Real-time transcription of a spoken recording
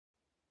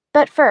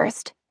But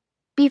first,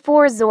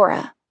 before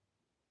Zora.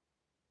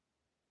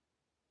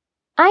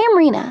 I am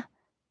Rena,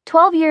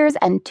 12 years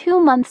and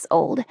 2 months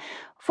old,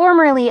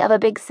 formerly of a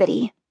big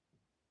city.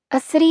 A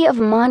city of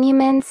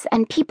monuments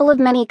and people of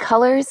many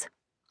colors,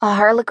 a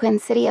harlequin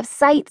city of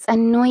sights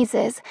and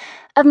noises,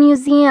 of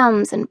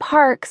museums and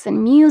parks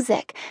and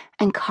music,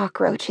 and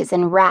cockroaches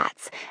and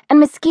rats, and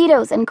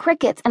mosquitoes and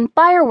crickets and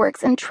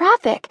fireworks and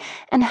traffic,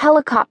 and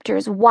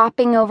helicopters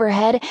whopping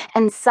overhead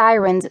and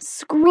sirens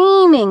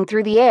screaming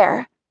through the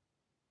air.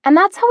 And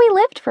that's how we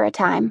lived for a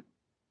time.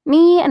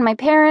 Me and my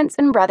parents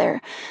and brother,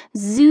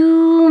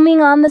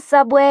 zooming on the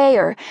subway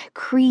or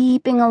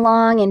creeping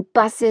along in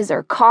buses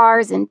or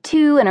cars and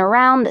to and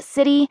around the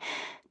city,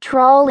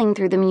 trawling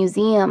through the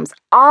museums,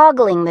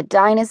 ogling the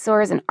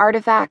dinosaurs and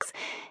artifacts,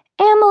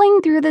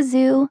 ambling through the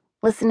zoo,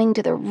 listening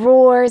to the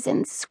roars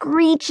and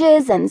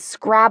screeches and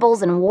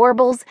scrabbles and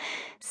warbles,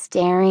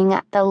 staring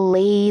at the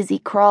lazy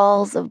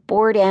crawls of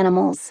bored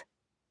animals.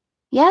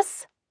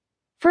 Yes,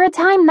 for a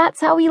time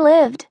that's how we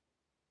lived.